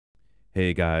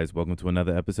Hey guys, welcome to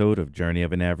another episode of Journey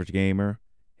of an Average Gamer,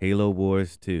 Halo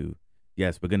Wars 2.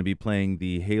 Yes, we're going to be playing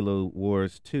the Halo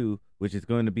Wars 2, which is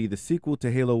going to be the sequel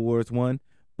to Halo Wars 1,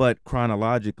 but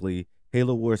chronologically,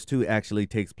 Halo Wars 2 actually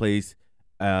takes place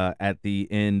at the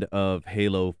end of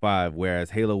Halo 5, whereas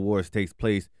Halo Wars takes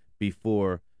place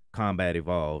before Combat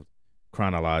Evolved,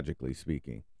 chronologically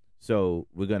speaking. So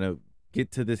we're going to get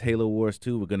to this Halo Wars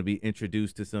 2. We're going to be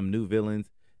introduced to some new villains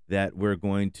that we're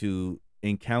going to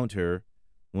encounter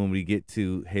when we get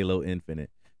to Halo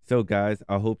Infinite. So guys,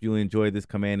 I hope you enjoy this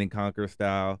Command and Conquer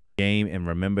style game, and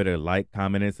remember to like,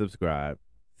 comment, and subscribe.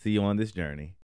 See you on this journey.